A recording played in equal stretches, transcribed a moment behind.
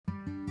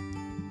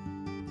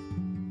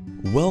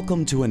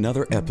Welcome to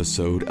another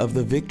episode of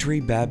the Victory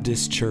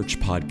Baptist Church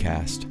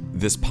podcast.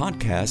 This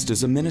podcast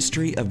is a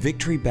ministry of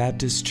Victory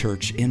Baptist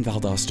Church in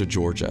Valdosta,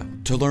 Georgia.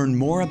 To learn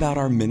more about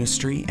our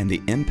ministry and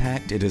the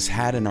impact it has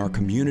had in our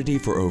community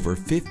for over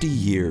 50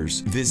 years,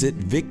 visit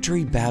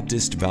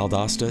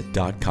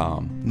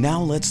victorybaptistvaldosta.com.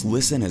 Now let's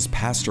listen as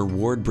Pastor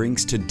Ward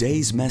brings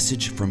today's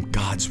message from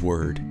God's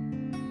Word.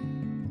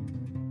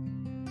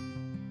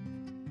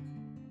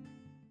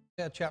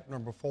 Chapter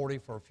number 40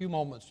 for a few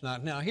moments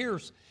tonight. Now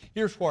here's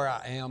where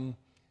I am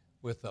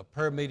with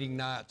prayer meeting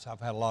nights. I've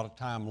had a lot of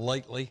time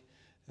lately,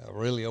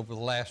 really over the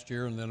last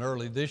year, and then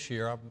early this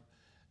year I've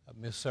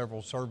missed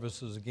several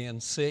services again,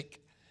 sick,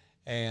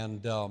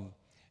 and so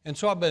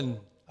I've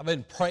been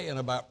praying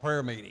about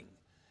prayer meeting,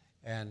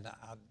 and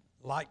I'd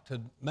like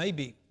to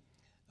maybe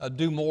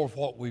do more of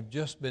what we've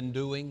just been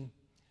doing,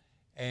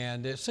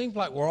 and it seems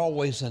like we're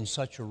always in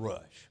such a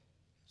rush.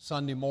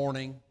 Sunday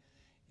morning.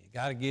 You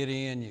got to get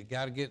in, you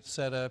got to get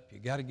set up, you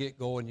got to get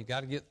going, you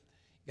got to get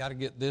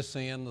this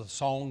in, the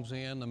songs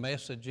in, the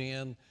message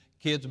in,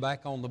 kids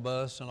back on the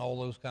bus and all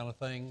those kind of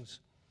things.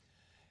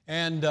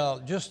 And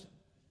just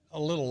a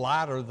little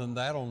lighter than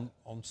that on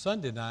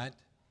Sunday night.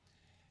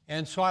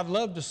 And so I'd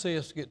love to see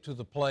us get to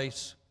the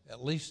place,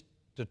 at least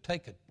to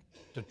take a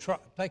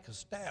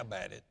stab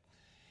at it,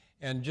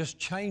 and just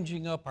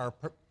changing up our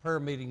prayer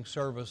meeting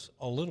service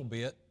a little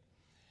bit.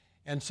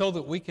 And so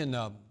that we can,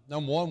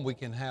 number one, we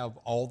can have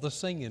all the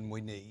singing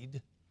we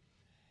need,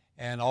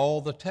 and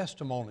all the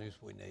testimonies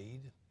we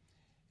need,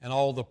 and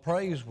all the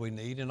praise we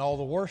need, and all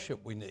the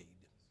worship we need.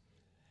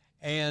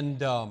 And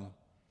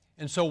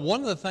so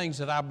one of the things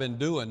that I've been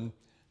doing,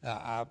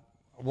 I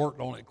worked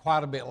on it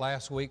quite a bit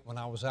last week when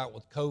I was out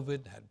with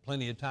COVID, had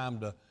plenty of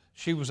time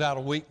she was out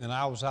a week, and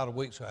I was out a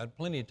week, so I had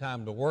plenty of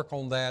time to work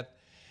on that.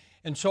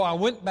 And so I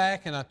went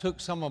back and I took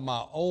some of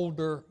my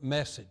older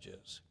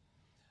messages.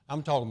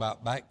 I'm talking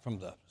about back from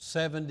the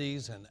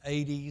 70s and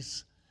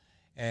 80s,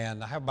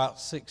 and I have about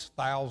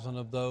 6,000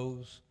 of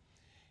those.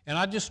 And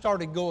I just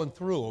started going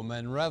through them,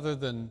 and rather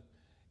than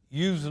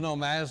using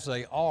them as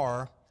they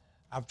are,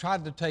 I've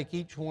tried to take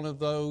each one of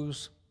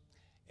those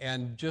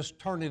and just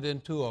turn it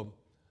into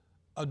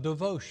a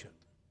devotion,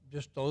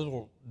 just a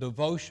little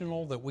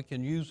devotional that we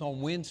can use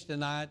on Wednesday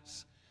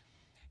nights.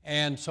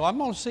 And so I'm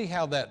going to see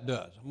how that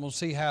does. I'm going to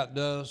see how it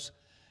does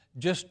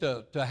just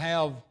to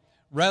have,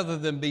 rather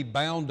than be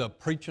bound to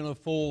preaching a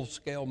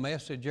full-scale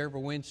message every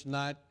Wednesday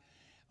night,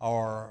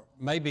 or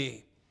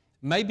maybe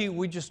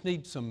we just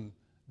need some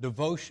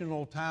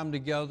devotional time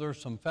together,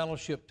 some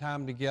fellowship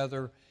time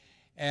together.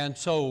 And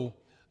so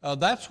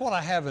that's what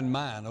I have in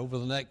mind over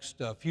the next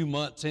few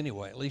months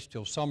anyway, at least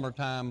till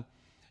summertime,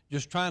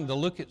 just trying to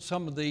look at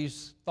some of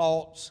these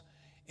thoughts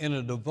in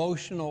a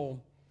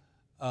devotional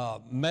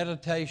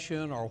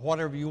meditation or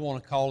whatever you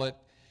want to call it,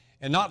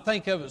 and not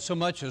think of it so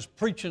much as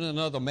preaching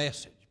another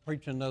message.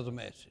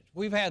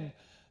 We've had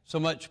so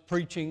much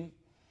preaching,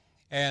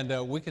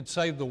 and we could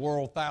save the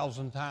world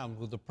 1,000 times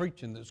with the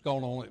preaching that's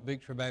gone on at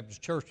Victory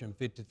Baptist Church in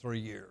 53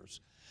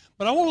 years.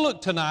 But I want to look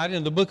tonight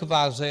in the book of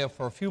Isaiah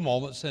for a few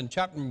moments in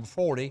chapter number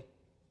 40.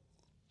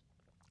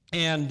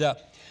 And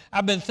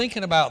I've been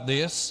thinking about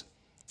this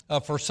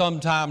for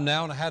some time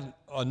now, and I had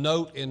a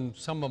note in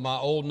some of my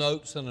old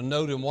notes and a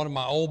note in one of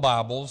my old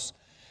Bibles.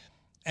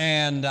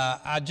 And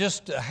I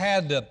just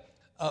had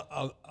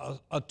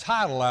a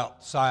title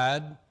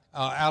outside,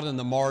 out in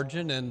the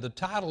margin, and the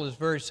title is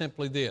very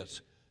simply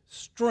this: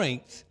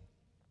 Strength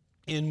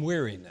in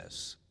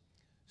Weariness.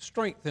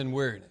 Strength in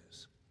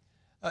weariness.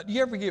 Do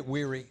you ever get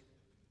weary?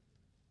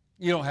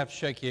 You don't have to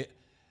shake it.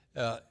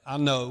 I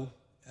know.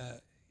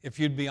 If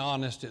you'd be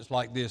honest, it's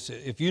like this.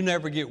 If you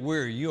never get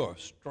weary, you're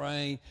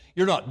strained.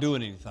 You're not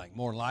doing anything,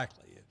 more than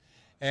likely.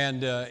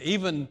 And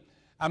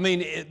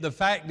the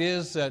fact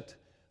is that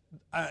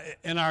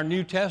in our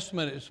New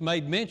Testament, it's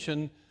made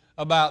mention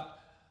about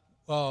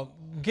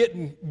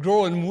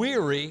growing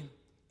weary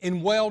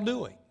in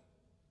well-doing.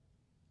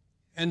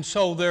 And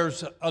so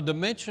there's a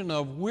dimension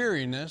of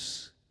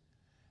weariness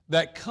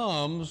that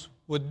comes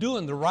with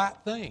doing the right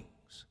things.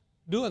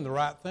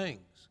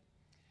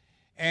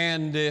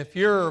 And if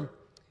you're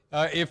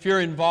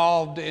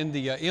involved in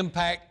the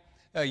impact,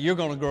 you're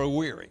going to grow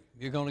weary.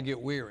 You're going to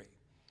get weary.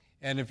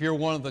 And if you're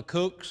one of the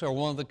cooks or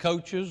one of the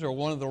coaches or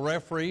one of the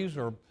referees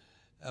or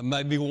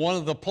maybe one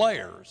of the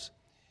players,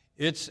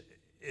 it's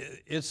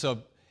a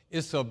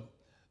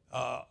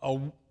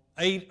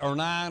 8 or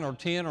 9 or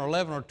 10 or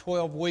 11 or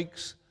 12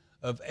 weeks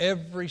of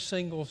every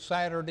single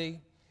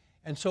Saturday,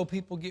 and so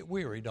people get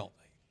weary, don't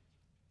they?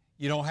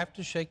 You don't have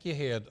to shake your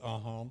head,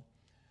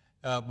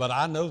 but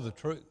I know the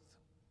truth.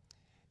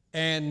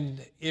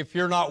 And if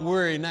you're not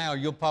weary now,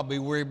 you'll probably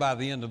be weary by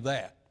the end of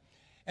that.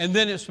 And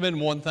then it's been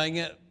one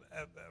thing,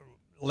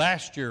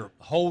 last year,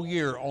 whole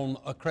year on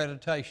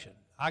accreditation,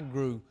 I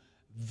grew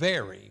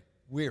very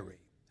weary.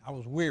 I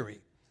was weary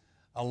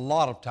a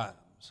lot of times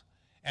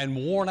and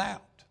worn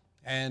out,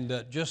 and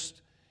you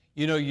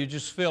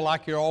just feel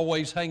like you're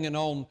always hanging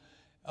on,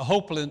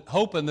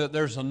 hoping that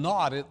there's a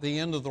knot at the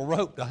end of the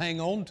rope to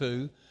hang on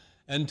to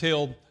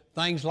until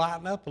things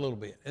lighten up a little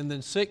bit, and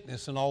then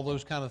sickness and all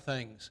those kind of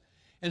things.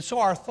 And so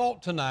our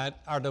thought tonight,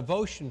 our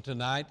devotion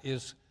tonight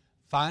is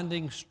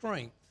finding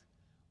strength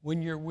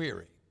when you're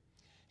weary.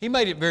 He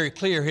made it very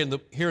clear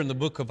here in the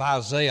book of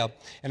Isaiah,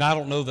 and I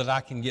don't know that I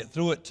can get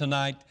through it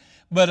tonight,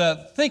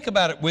 but think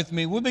about it with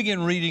me. We'll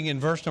begin reading in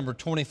verse number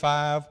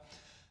 25.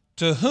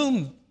 To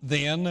whom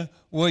then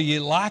will ye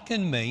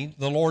liken me,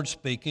 the Lord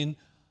speaking,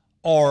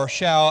 or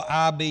shall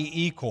I be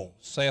equal,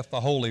 saith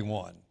the Holy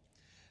One?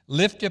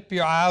 Lift up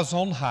your eyes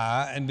on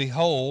high, and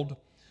behold,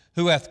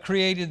 who hath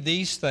created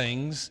these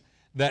things,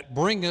 that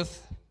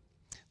bringeth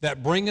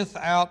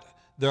out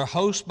their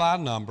host by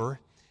number.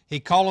 He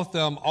calleth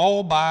them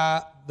all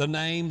by the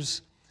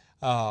names,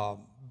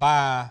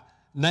 by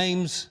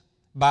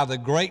the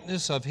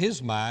greatness of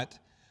his might,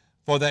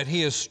 for that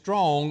he is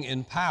strong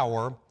in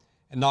power,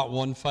 and not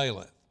one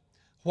faileth.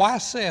 Why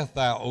sayest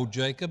thou, O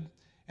Jacob,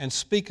 and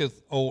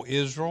speaketh, O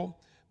Israel,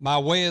 my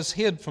way is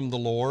hid from the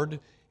Lord,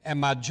 and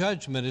my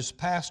judgment is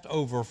passed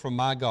over from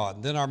my God.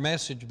 And then our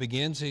message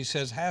begins. He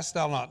says, hast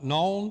thou not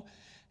known,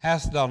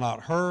 hast thou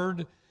not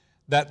heard,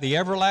 that the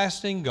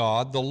everlasting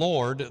God, the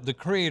Lord, the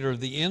creator of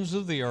the ends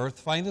of the earth,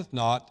 fainteth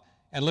not,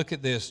 and look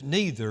at this,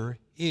 neither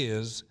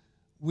is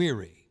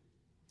weary.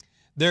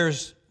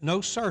 There's no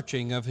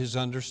searching of his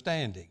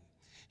understanding.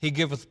 He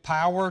giveth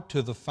power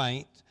to the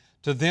faint.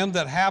 To them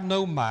that have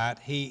no might,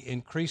 he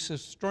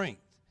increaseth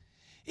strength.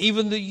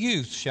 Even the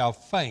youth shall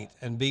faint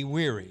and be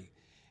weary,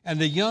 and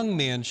the young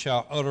men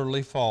shall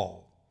utterly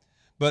fall.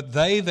 But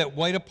they that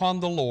wait upon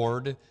the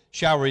Lord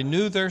shall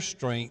renew their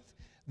strength.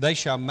 They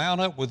shall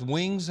mount up with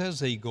wings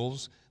as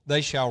eagles.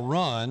 They shall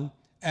run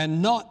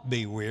and not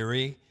be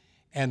weary,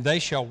 and they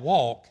shall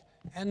walk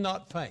and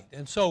not faint.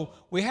 And so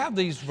we have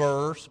these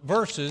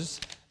verses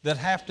that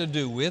have to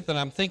do with, and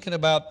I'm thinking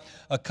about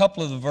a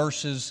couple of the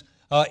verses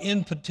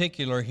in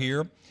particular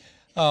here.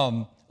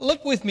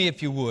 Look with me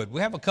if you would.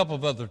 We have a couple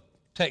of other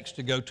texts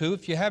to go to.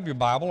 If you have your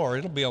Bible, or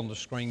it'll be on the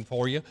screen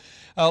for you.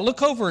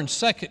 Look over in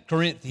 2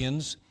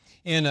 Corinthians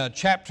in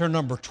chapter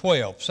number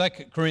 12. 2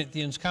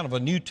 Corinthians, kind of a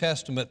New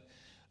Testament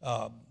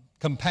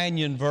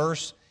companion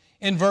verse.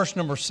 In verse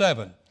number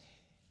 7,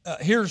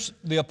 here's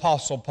the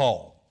Apostle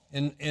Paul.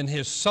 In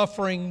his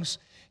sufferings,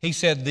 he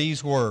said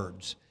these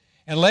words,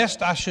 and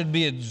lest I should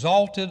be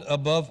exalted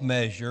above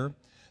measure,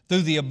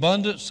 through the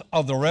abundance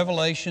of the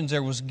revelations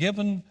there was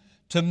given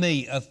to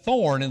me a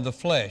thorn in the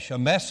flesh, a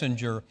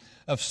messenger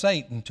of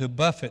Satan to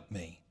buffet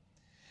me,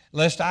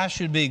 lest I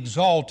should be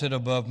exalted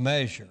above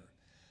measure.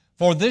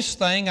 For this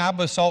thing I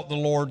besought the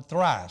Lord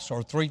thrice,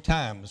 or 3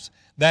 times,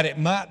 that it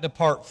might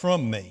depart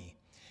from me.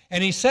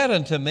 And he said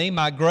unto me,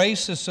 my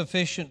grace is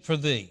sufficient for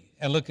thee.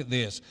 And look at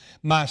this,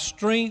 my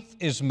strength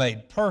is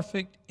made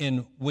perfect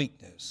in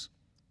weakness,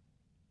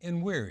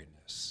 in weariness.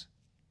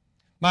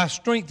 My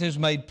strength is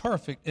made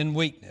perfect in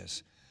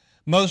weakness.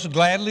 Most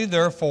gladly,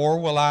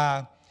 therefore, will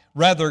I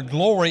rather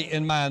glory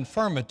in my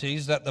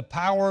infirmities, that the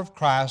power of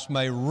Christ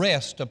may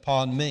rest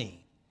upon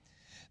me.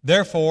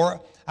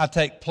 Therefore, I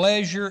take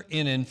pleasure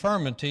in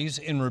infirmities,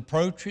 in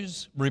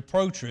reproaches,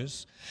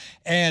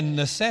 and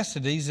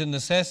necessities,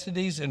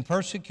 and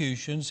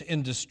persecutions,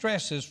 in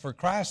distresses for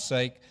Christ's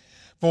sake.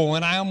 For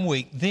when I am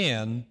weak,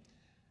 then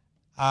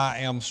I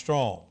am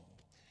strong.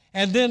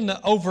 And then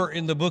over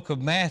in the book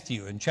of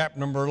Matthew, in chapter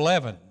number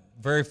 11,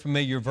 very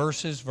familiar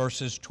verses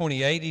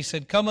 28, he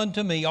said, come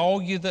unto me,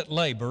 all you that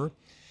labor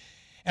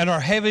and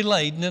are heavy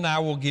laden, and I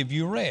will give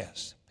you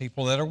rest.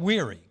 People that are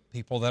weary,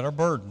 people that are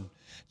burdened.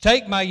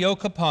 Take my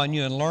yoke upon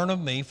you and learn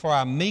of me, for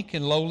I am meek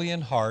and lowly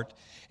in heart,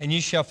 and ye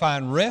shall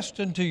find rest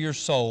unto your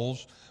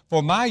souls.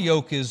 For my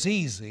yoke is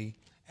easy,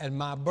 and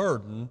my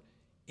burden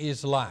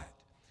is light.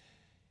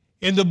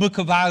 In the book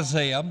of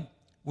Isaiah,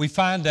 we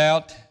find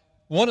out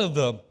one of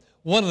the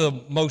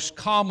most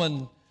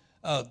common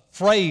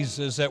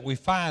phrases that we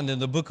find in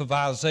the book of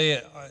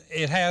Isaiah.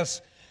 It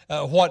has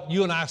what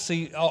you and I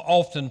see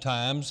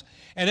oftentimes,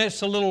 and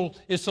it's a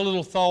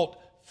little thought,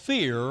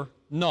 fear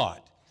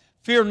not.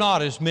 Fear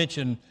not is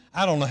mentioned,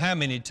 I don't know how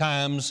many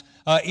times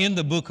in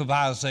the book of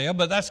Isaiah,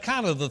 but that's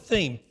kind of the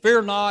theme.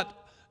 Fear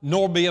not,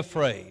 nor be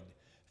afraid.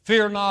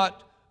 Fear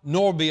not,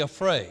 nor be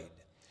afraid.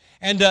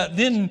 And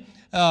then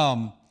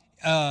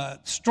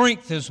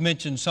strength is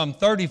mentioned some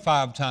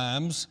 35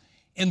 times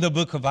in the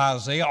book of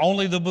Isaiah.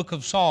 Only the book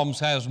of Psalms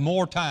has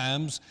more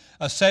times,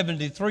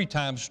 73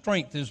 times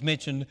strength is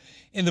mentioned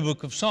in the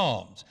book of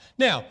Psalms.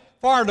 Now,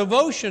 for our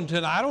devotion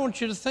tonight, I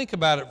want you to think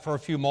about it for a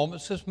few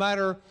moments, this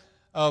matter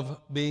of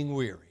being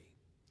weary.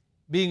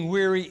 Being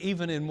weary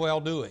even in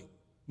well-doing,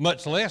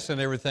 much less in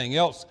everything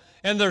else.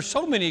 And there's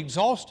so many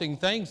exhausting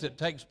things that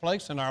takes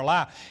place in our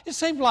life. It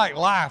seems like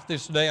life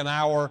this day and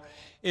hour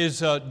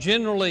is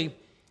generally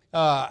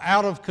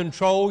out of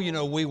control. You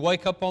know, we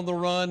wake up on the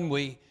run,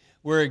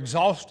 we're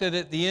exhausted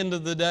at the end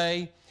of the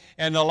day,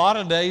 and a lot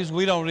of days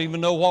we don't even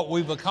know what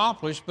we've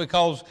accomplished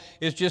because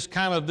it's just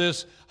kind of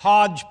this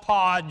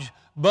hodgepodge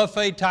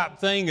buffet type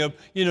thing of,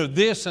 you know,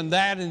 this and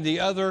that and the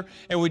other,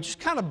 and we just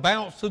kind of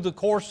bounce through the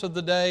course of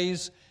the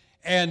days,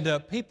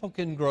 and people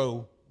can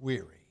grow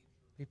weary.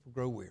 People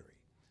grow weary.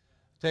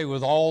 tell you,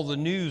 with all the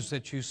news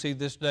that you see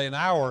this day and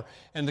hour,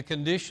 and the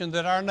condition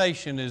that our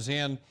nation is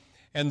in,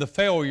 and the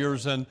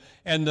failures, and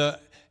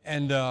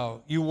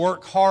you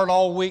work hard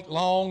all week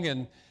long,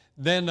 and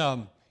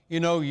then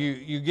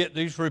you get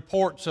these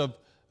reports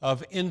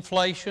of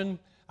inflation.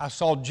 I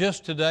saw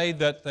just today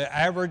that the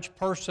average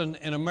person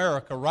in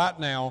America right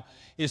now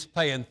is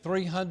paying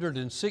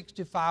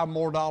 $365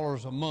 more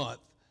a month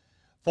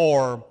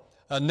for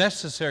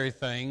necessary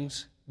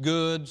things,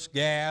 goods,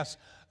 gas,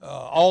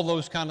 all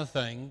those kind of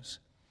things,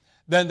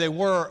 than they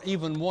were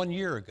even 1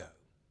 year ago.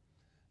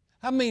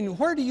 I mean,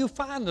 where do you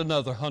find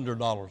another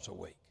 $100 a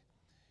week?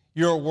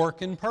 You're a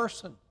working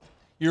person.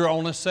 You're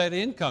on a set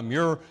income.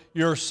 You're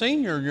a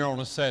senior and you're on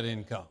a set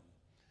income.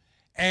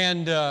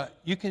 And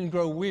you can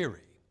grow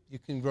weary. You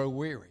can grow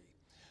weary.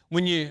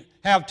 When you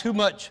have too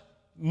much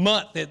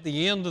month at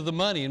the end of the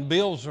money and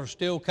bills are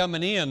still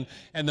coming in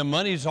and the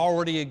money's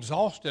already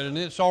exhausted and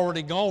it's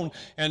already gone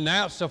and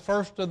now it's the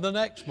first of the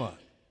next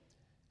month.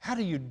 How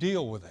do you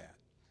deal with that?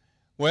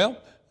 Well,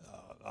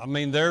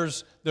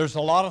 there's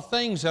a lot of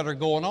things that are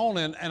going on,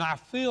 and I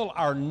feel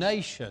our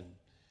nation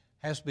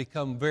has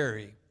become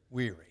very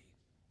weary.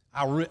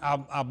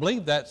 I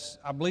believe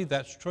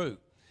that's true.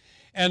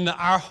 And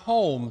our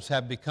homes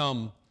have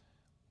become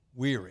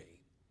weary.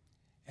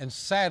 And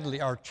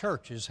sadly, our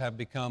churches have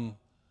become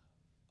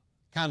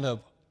kind of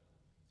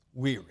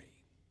weary.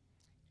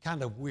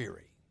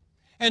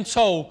 And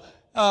so,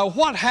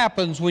 what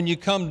happens when you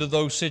come to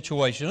those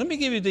situations? Let me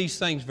give you these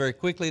things very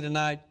quickly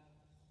tonight.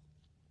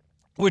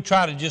 We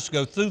try to just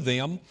go through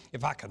them.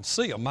 If I can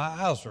see them, my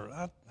eyes are,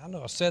 I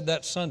know I said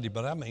that Sunday,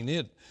 but I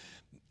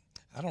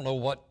don't know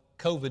what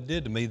COVID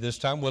did to me this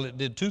time. Well, it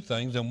did two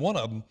things, and one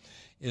of them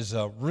is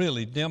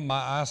really dimmed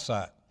my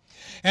eyesight.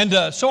 And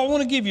so I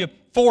want to give you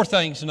 4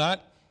 things tonight.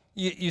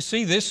 You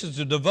see, this is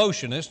a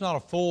devotion. It's not a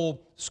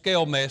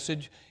full-scale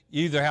message.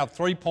 You either have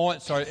 3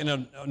 points, or in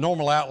a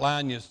normal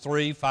outline, it's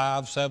 3,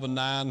 5, 7,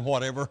 9,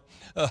 whatever,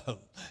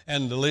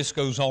 and the list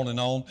goes on and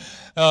on.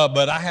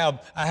 But I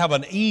have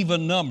an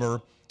even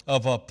number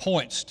of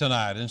points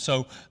tonight. And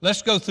so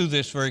let's go through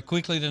this very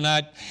quickly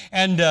tonight.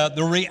 And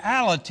the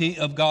reality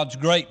of God's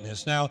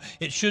greatness. Now,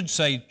 it should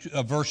say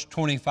verse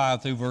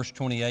 25 through verse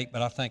 28,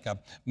 but I think I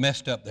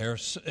messed up there.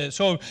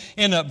 So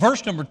in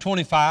verse number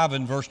 25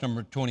 and verse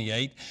number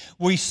 28,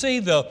 we see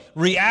the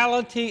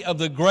reality of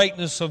the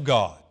greatness of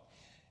God.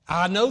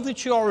 I know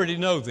that you already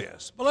know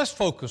this, but let's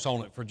focus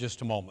on it for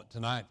just a moment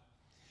tonight.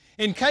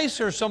 In case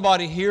there's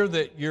somebody here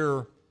that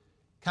you're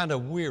kind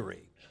of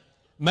weary.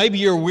 Maybe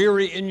you're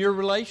weary in your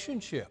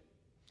relationship.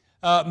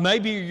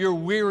 Maybe you're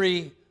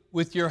weary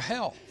with your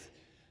health.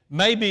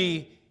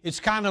 Maybe it's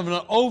kind of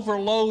an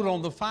overload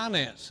on the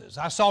finances.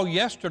 I saw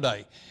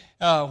yesterday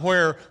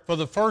where for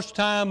the first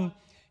time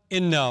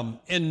in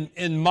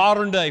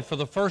modern day,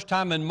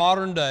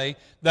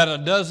 that a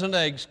dozen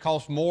eggs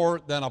cost more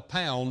than a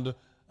pound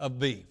of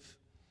beef.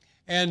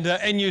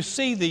 And you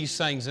see these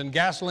things, and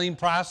gasoline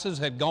prices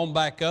had gone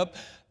back up.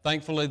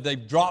 Thankfully,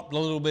 they've dropped a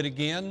little bit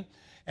again.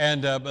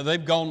 And but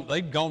they've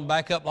gone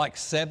back up like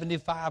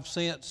 75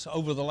 cents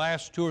over the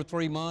last 2 or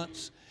 3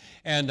 months.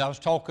 And I was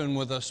talking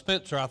with a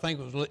Spencer, I think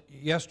it was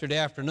yesterday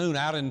afternoon,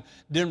 out in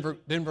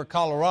Denver,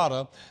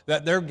 Colorado,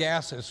 that their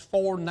gas is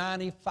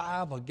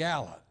 $4.95 a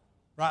gallon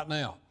right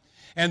now.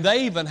 And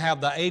they even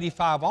have the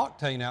 85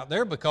 octane out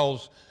there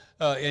because,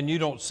 and you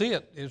don't see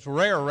it, it's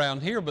rare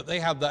around here, but they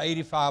have the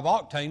 85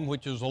 octane,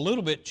 which is a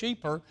little bit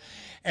cheaper.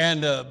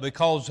 And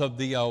because of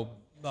the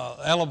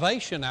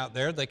elevation out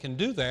there, they can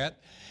do that.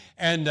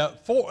 And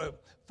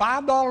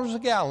 $5 a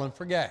gallon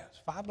for gas,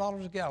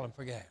 $5 a gallon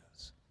for gas.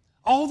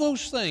 All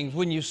those things,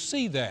 when you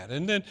see that,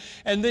 and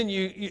then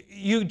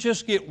you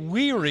just get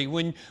weary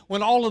when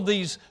all of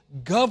these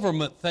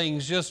government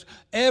things just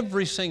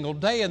every single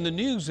day in the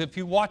news, if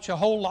you watch a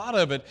whole lot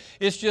of it,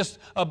 it's just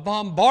a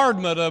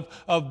bombardment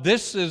of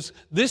this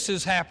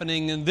is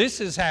happening and this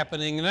is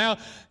happening. And now,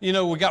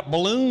 we got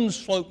balloons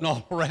floating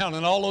all around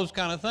and all those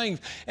kind of things.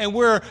 And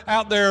we're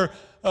out there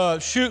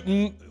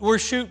shooting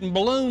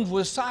balloons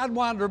with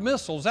Sidewinder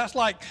missiles. That's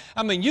like,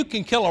 you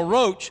can kill a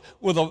roach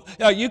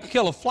you can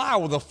kill a fly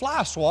with a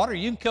fly swatter,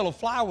 you can kill a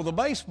fly with a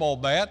baseball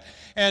bat,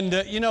 and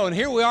and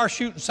here we are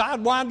shooting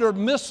Sidewinder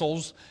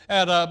missiles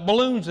at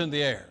balloons in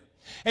the air.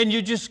 And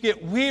you just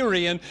get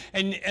weary and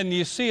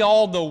you see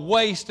all the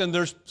waste, and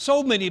there's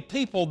so many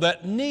people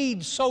that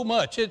need so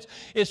much.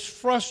 It's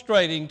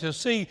frustrating to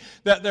see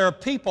that there are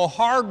people,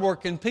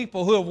 hardworking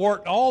people who have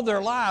worked all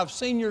their lives,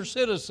 senior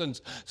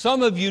citizens.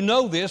 Some of you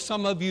know this,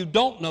 some of you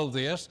don't know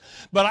this,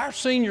 but our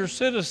senior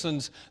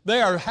citizens,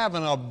 they are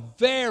having a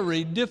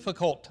very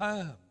difficult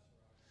time.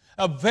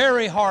 A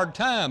very hard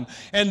time.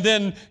 And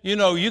then,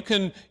 you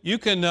can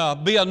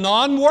be a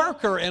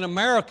non-worker in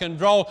America and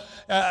draw...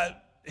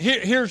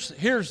 Here's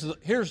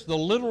the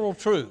literal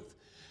truth.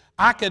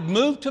 I could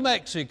move to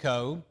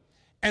Mexico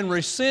and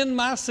rescind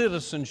my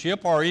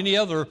citizenship or any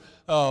other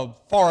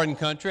foreign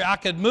country. I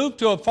could move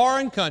to a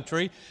foreign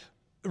country,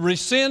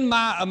 rescind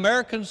my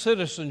American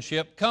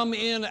citizenship, come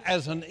in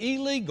as an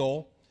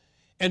illegal,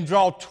 and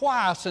draw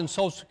twice in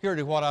Social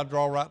Security what I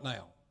draw right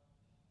now.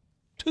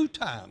 2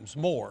 times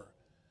more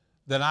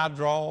than I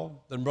draw,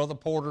 than Brother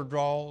Porter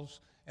draws,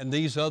 and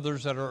these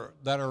others that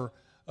are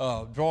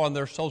drawing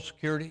their Social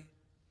Security.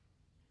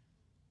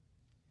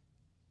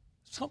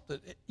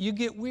 You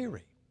get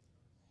weary.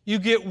 You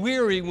get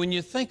weary when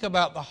you think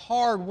about the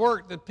hard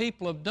work that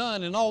people have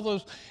done and all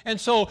those, and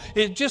so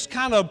it just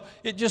kind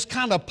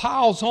of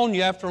piles on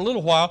you after a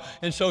little while.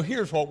 And so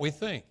here's what we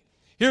think.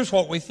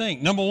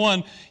 Number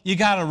one, you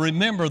got to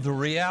remember the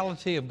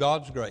reality of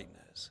God's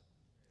greatness.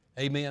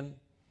 Amen.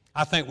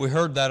 I think we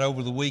heard that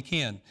over the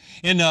weekend.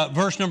 In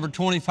verse number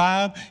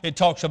 25, it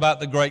talks about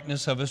the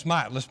greatness of His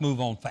might. Let's move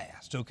on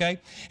fast, okay?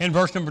 In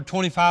verse number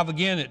 25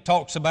 again, it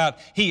talks about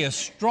He is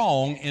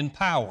strong in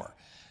power.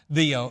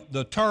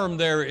 The term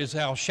there is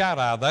El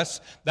Shaddai.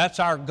 That's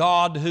our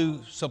God who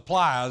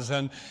supplies,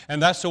 and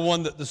that's the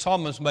one that the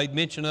psalmist made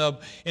mention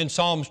of in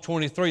Psalms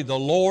 23. The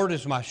Lord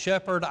is my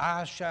shepherd,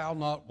 I shall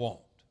not want.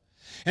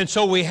 And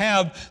so we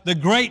have the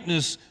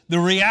greatness, the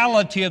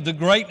reality of the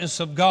greatness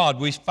of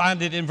God. We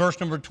find it in verse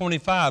number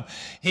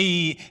 25.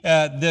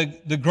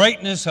 The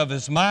greatness of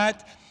His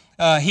might.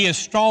 He is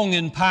strong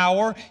in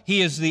power.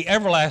 He is the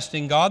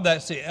everlasting God.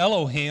 That's the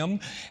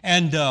Elohim.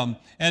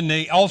 And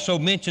he also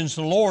mentions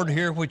the Lord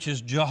here, which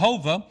is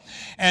Jehovah.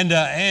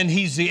 And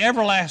He's the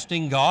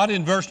everlasting God.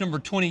 In verse number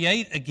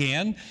 28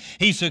 again,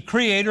 He's the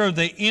creator of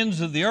the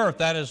ends of the earth.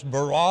 That is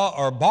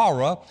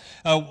Bara,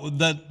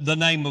 the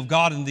name of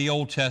God in the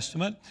Old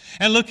Testament.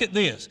 And look at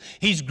this.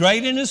 He's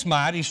great in His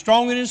might. He's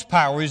strong in His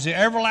power. He's the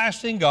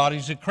everlasting God.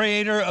 He's the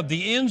creator of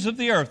the ends of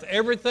the earth.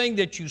 Everything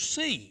that you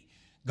see,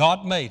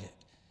 God made it.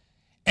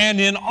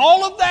 And in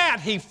all of that,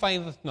 He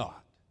fainteth not.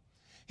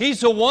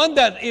 He's the one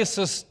that is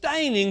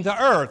sustaining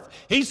the earth.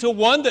 He's the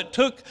one that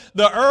took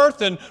the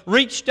earth and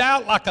reached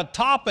out like a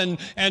top and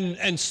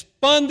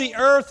spun the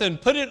earth and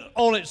put it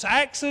on its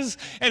axis,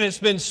 and it's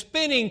been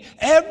spinning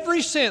ever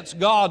since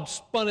God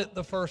spun it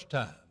the first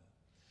time.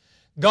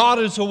 God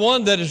is the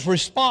one that is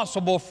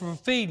responsible for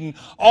feeding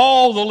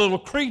all the little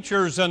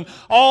creatures and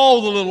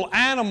all the little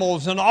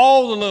animals and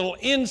all the little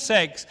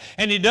insects.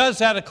 And He does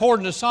that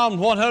according to Psalm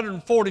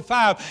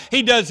 145.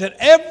 He does it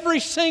every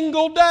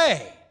single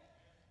day.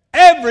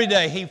 Every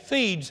day He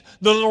feeds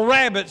the little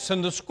rabbits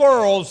and the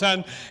squirrels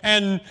and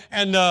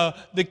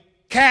the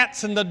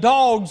cats and the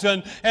dogs.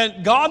 And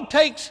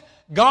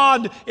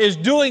God is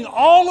doing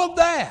all of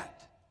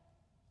that.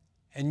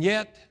 And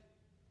yet,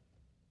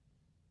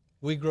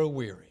 we grow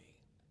weary.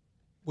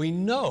 We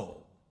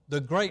know the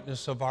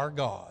greatness of our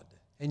God,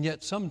 and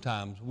yet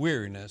sometimes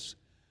weariness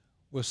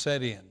will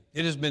set in.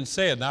 It has been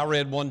said, and I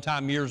read one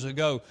time years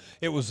ago,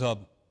 it was the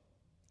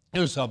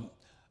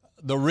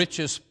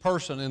richest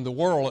person in the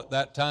world at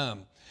that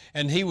time,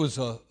 and he was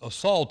a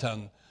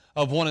sultan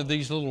of one of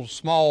these little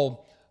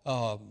small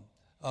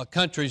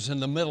countries in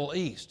the Middle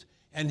East,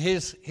 and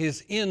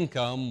his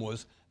income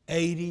was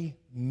 $80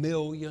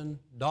 million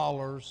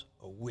a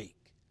week.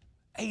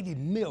 $80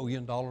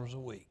 million a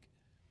week.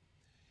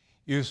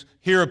 You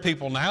hear of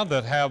people now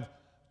that have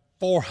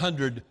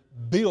 $400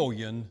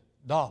 billion,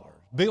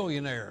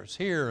 billionaires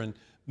here and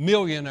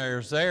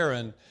millionaires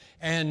there,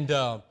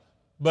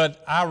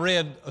 but I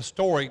read a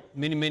story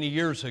many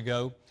years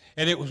ago,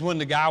 and it was when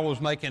the guy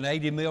was making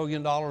 $80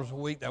 million a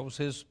week. That was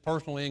his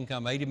personal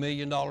income, $80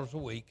 million a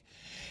week,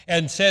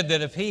 and said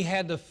that if he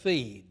had to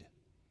feed,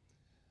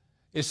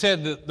 it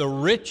said that the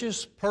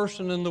richest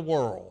person in the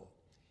world,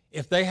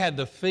 if they had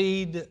to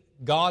feed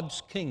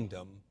God's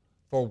kingdom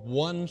for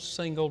one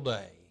single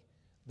day,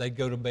 they'd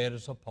go to bed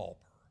as a pauper.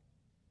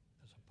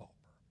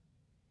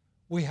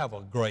 We have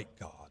a great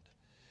God.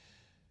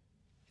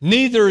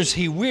 Neither is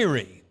He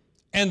weary,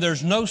 and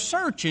there's no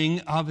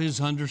searching of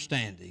His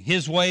understanding.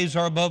 His ways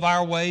are above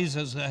our ways,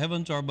 as the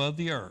heavens are above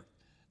the earth.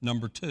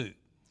 Number 2,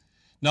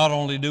 not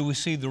only do we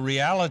see the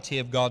reality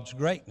of God's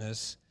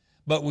greatness,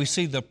 but we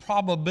see the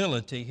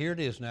probability, here it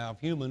is now,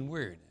 of human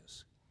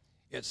weariness.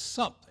 It's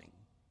something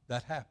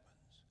that happens.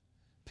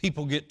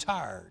 People get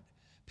tired.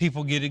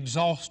 People get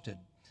exhausted.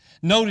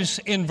 Notice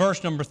in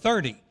verse number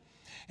 30,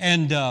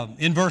 and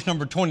in verse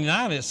number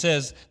 29 it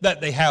says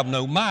that they have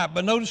no might,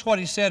 but notice what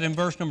he said in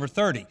verse number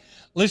 30.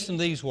 Listen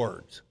to these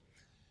words.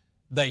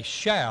 They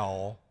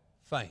shall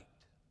faint.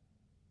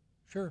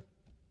 Sure.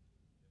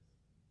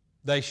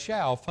 They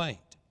shall faint.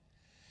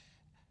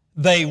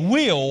 They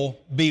will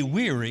be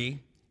weary,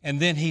 and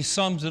then he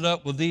sums it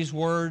up with these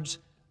words,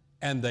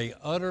 and they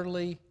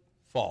utterly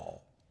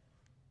fall.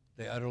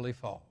 They utterly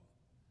fall.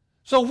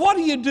 So what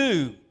do you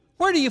do?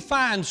 Where do you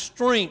find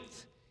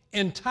strength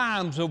in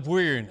times of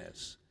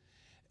weariness?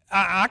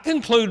 I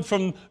conclude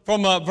from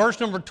verse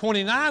number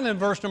 29 and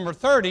verse number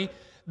 30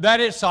 that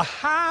it's a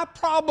high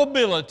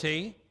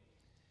probability,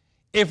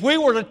 if we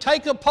were to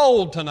take a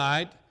poll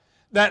tonight,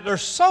 that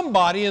there's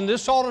somebody in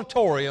this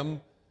auditorium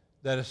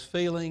that is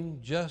feeling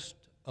just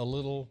a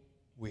little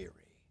weary.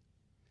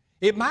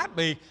 It might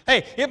be,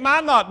 it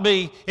might not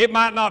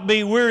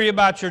be weary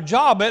about your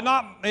job. It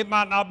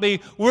might not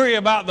be weary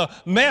about the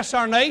mess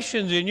our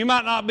nation's in. You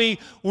might not be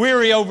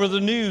weary over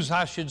the news,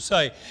 I should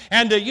say.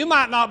 And you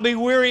might not be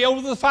weary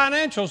over the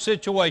financial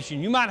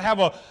situation. You might have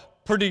a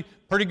pretty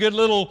good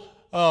little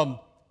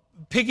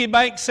piggy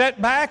bank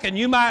setback, and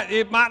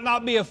it might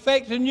not be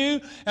affecting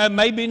you, and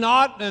maybe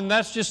not, and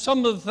that's just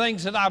some of the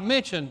things that I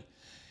mentioned.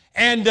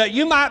 And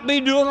you might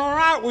be doing all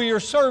right with your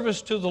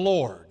service to the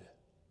Lord.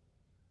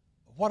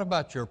 But what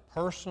about your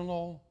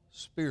personal,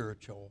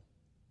 spiritual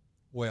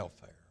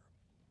welfare?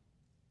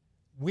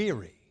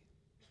 Weary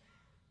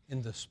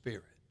in the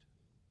spirit.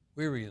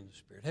 Weary in the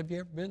spirit. Have you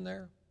ever been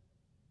there?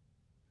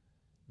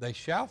 They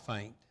shall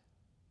faint,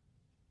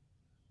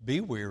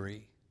 be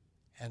weary,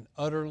 and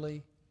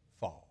utterly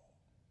fall.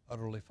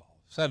 Utterly fall.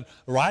 Said,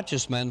 a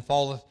righteous man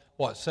falleth,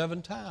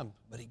 7 times?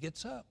 But he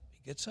gets up.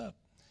 He gets up.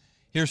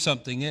 Here's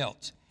something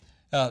else.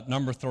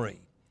 Number 3,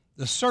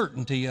 the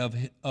certainty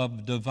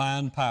of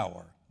divine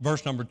power.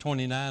 Verse number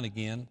 29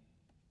 again.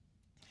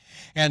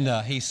 And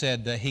he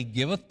said, he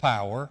giveth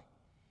power.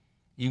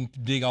 You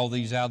can dig all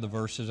these out of the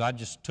verses. I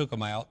just took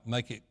them out,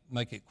 make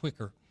it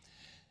quicker.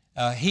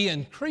 He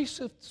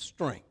increaseth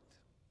strength.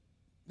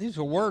 These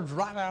are words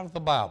right out of the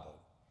Bible.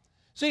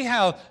 See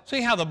how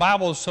the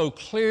Bible so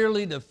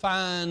clearly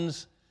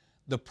defines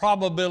the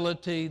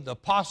probability, the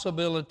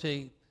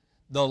possibility,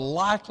 the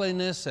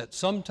likeliness that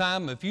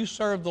sometime, if you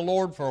serve the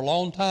Lord for a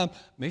long time,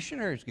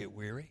 missionaries get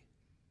weary.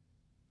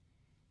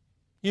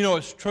 You know,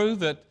 it's true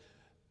that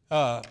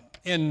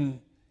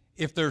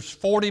if there's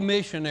 40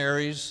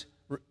 missionaries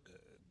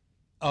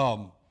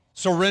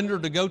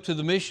surrendered to go to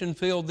the mission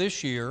field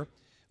this year,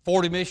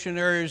 40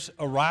 missionaries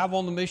arrive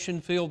on the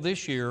mission field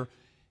this year,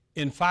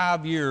 in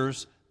 5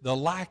 years, the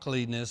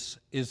likeliness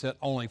is that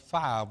only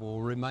 5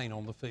 will remain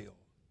on the field.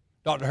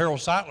 Dr. Harold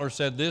Seitler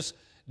said this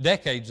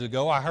decades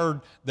ago. I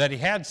heard that he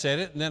had said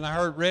it, and then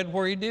I read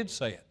where he did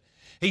say it.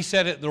 He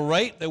said, at the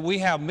rate that we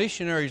have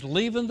missionaries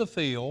leaving the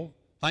field,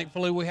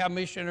 thankfully we have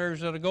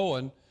missionaries that are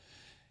going,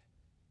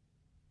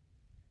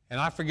 and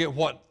I forget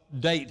what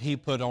date he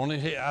put on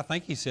it. I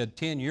think he said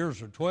 10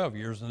 years or 12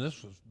 years, and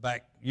this was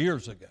back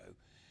years ago,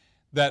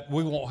 that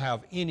we won't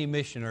have any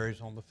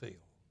missionaries on the field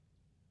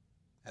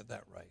at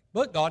that rate.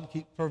 But God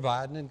keeps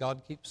providing and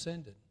God keeps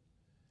sending.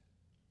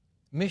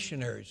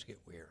 Missionaries get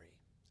weary.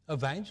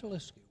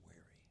 Evangelists get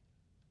weary.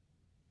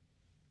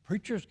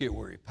 Preachers get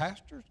weary.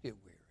 Pastors get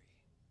weary.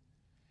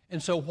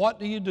 And so what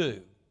do you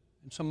do?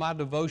 And so my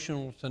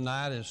devotional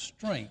tonight is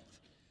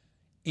strength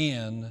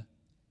in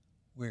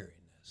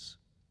weariness.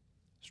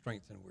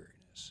 Strength in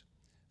weariness.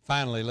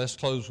 Finally, let's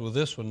close with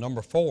this one,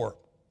 number 4.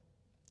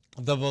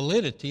 The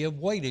validity of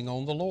waiting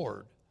on the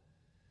Lord.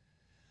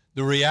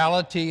 The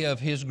reality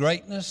of His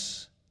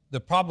greatness, the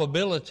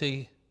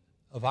probability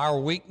of our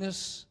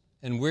weakness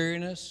and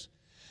weariness,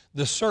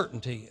 the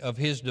certainty of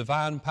His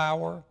divine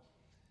power,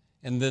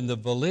 and then the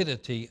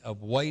validity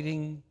of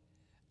waiting.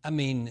 I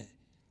mean,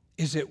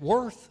 is it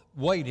worth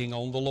waiting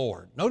on the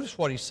Lord? Notice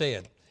what He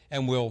said,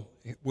 and we'll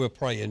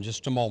pray in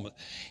just a moment.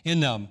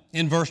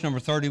 In verse number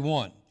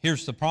 31,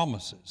 here's the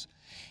promises.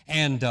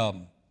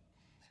 And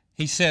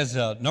He says,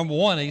 number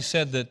 1, He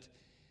said that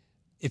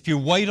if you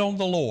wait on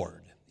the Lord,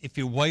 if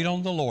you wait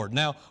on the Lord.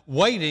 Now,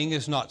 waiting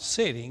is not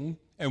sitting,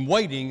 and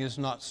waiting is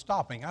not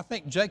stopping. I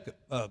think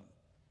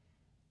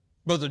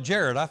Brother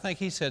Jared, I think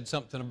he said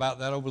something about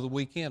that over the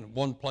weekend,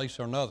 one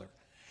place or another.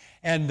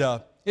 And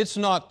it's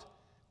not,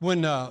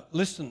 when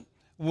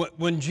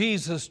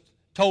Jesus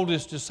told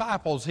His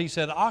disciples, He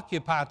said,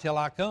 occupy till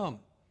I come.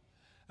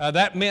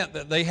 That meant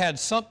that they had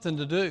something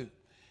to do.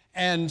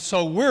 And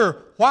so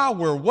while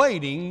we're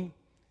waiting,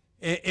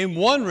 in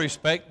one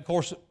respect, of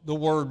course, the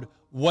word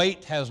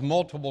wait has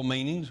multiple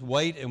meanings,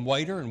 wait and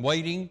waiter and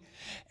waiting,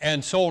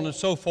 and so on and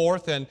so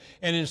forth. And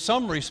in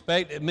some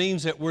respect, it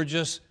means that we're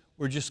just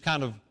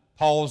kind of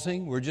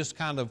pausing, we're just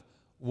kind of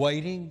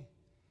waiting.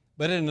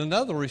 But in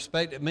another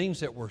respect, it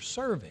means that we're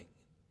serving.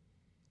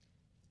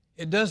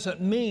 It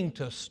doesn't mean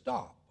to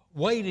stop.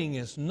 Waiting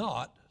is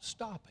not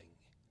stopping.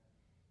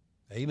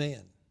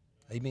 Amen.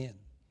 Amen.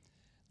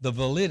 The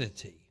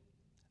validity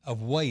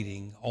of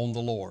waiting on the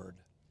Lord.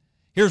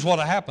 Here's what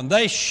will happen.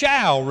 They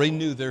shall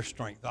renew their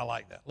strength. I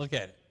like that. Look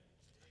at it.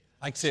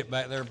 I can see it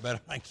back there better.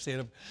 I can see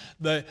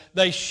it.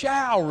 They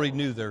shall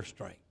renew their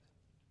strength.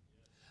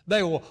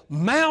 They will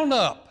mount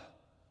up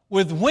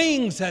with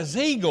wings as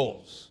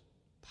eagles.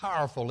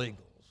 Powerful eagles.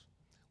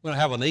 We don't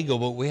have an eagle,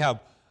 but we have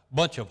a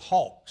bunch of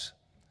hawks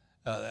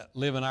that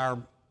live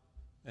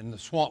in the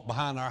swamp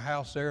behind our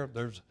house there.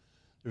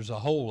 There's a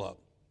whole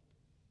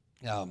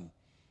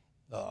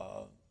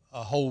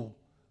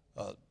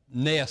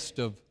nest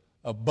of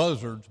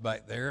buzzards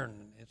back there,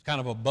 and it's kind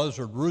of a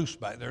buzzard roost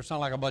back there. It's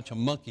not like a bunch of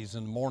monkeys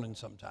in the morning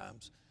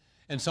sometimes.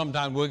 And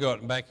sometimes we'll go out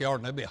in the backyard,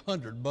 and there'll be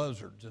 100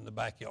 buzzards in the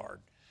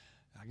backyard.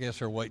 I guess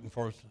they're waiting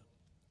for us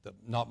to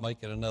not make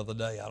it another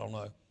day. I don't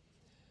know.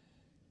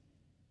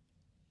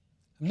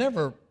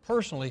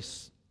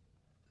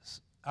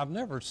 I've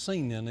never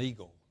seen an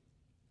eagle,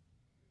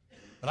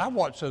 but I've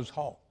watched those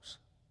hawks,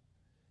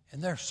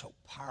 and they're so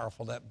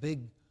powerful, that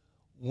big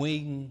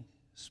wing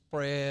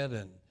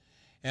spread,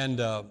 and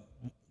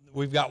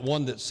we've got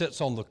one that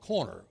sits on the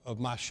corner of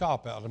my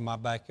shop out in my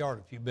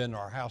backyard. If you've been to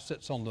our house,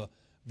 sits on the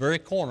very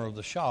corner of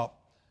the shop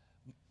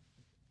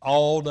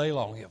all day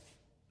long. If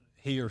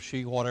he or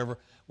she, whatever,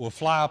 will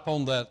fly up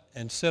on that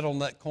and sit on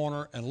that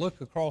corner and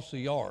look across the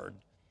yard.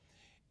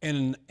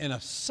 And in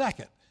a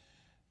second,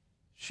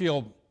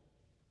 she'll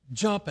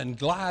jump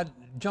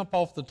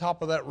off the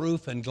top of that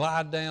roof and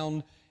glide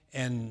down,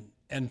 and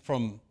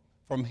from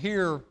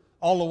here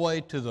all the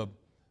way to the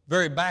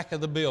very back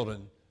of the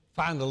building,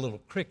 find a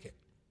little cricket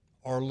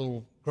or a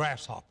little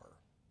grasshopper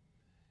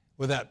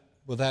with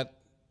that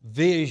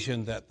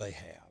vision that they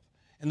have.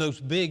 And those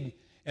big,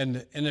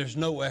 and there's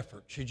no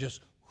effort. She just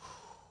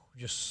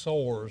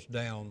soars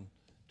down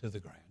to the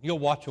ground. You'll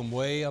watch them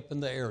way up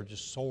in the air,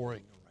 just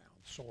soaring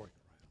around.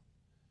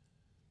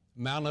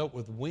 Mount up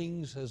with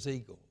wings as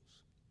eagles.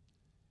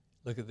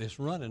 Look at this,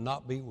 run and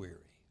not be weary.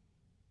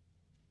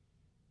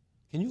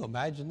 Can you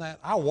imagine that?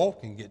 I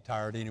walk and get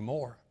tired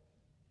anymore.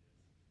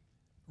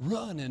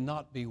 Run and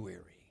not be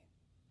weary.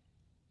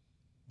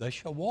 They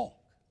shall walk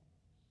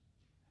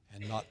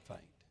and not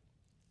faint.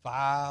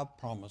 5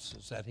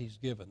 promises that he's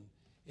given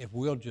if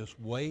we'll just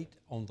wait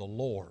on the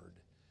Lord.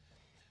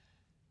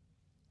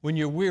 When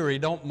you're weary,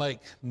 don't make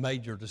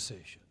major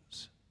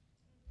decisions.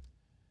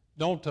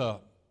 Don't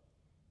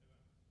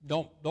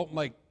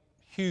make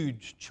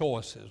huge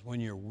choices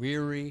when you're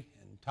weary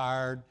and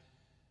tired,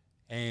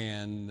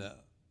 and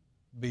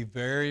be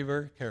very,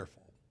 very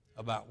careful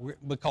about,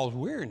 because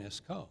weariness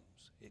comes.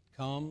 It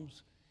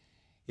comes.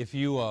 If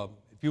you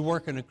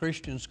work in a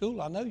Christian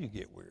school, I know you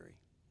get weary.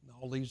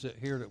 All these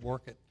here that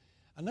work at,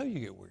 I know you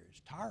get weary.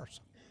 It's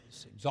tiresome.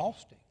 It's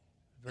exhausting.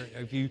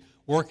 If you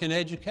work in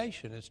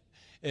education,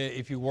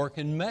 if you work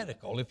in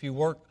medical, if you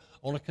work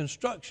on a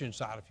construction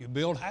site, if you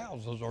build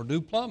houses or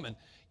do plumbing,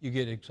 you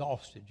get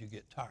exhausted, you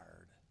get tired.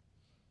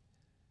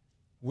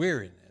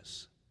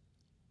 Weariness,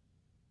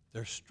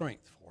 there's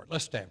strength for it.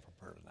 Let's stand for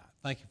prayer tonight.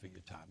 Thank you for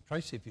your time.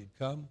 Tracy, if you'd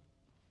come.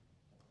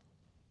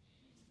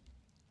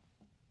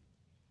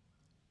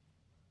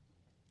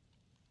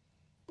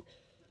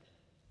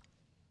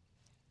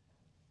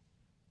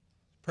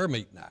 Prayer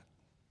meeting night.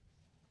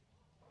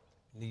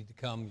 You need to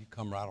come, you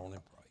come right on and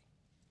pray.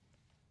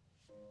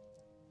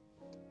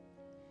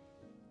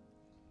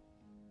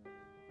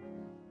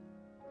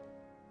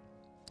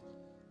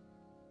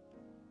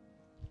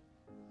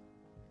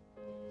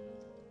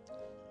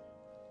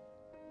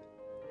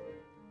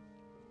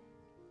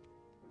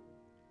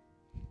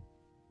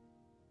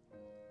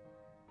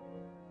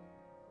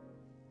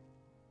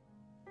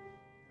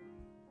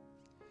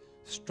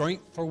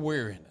 Strength for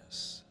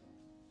weariness.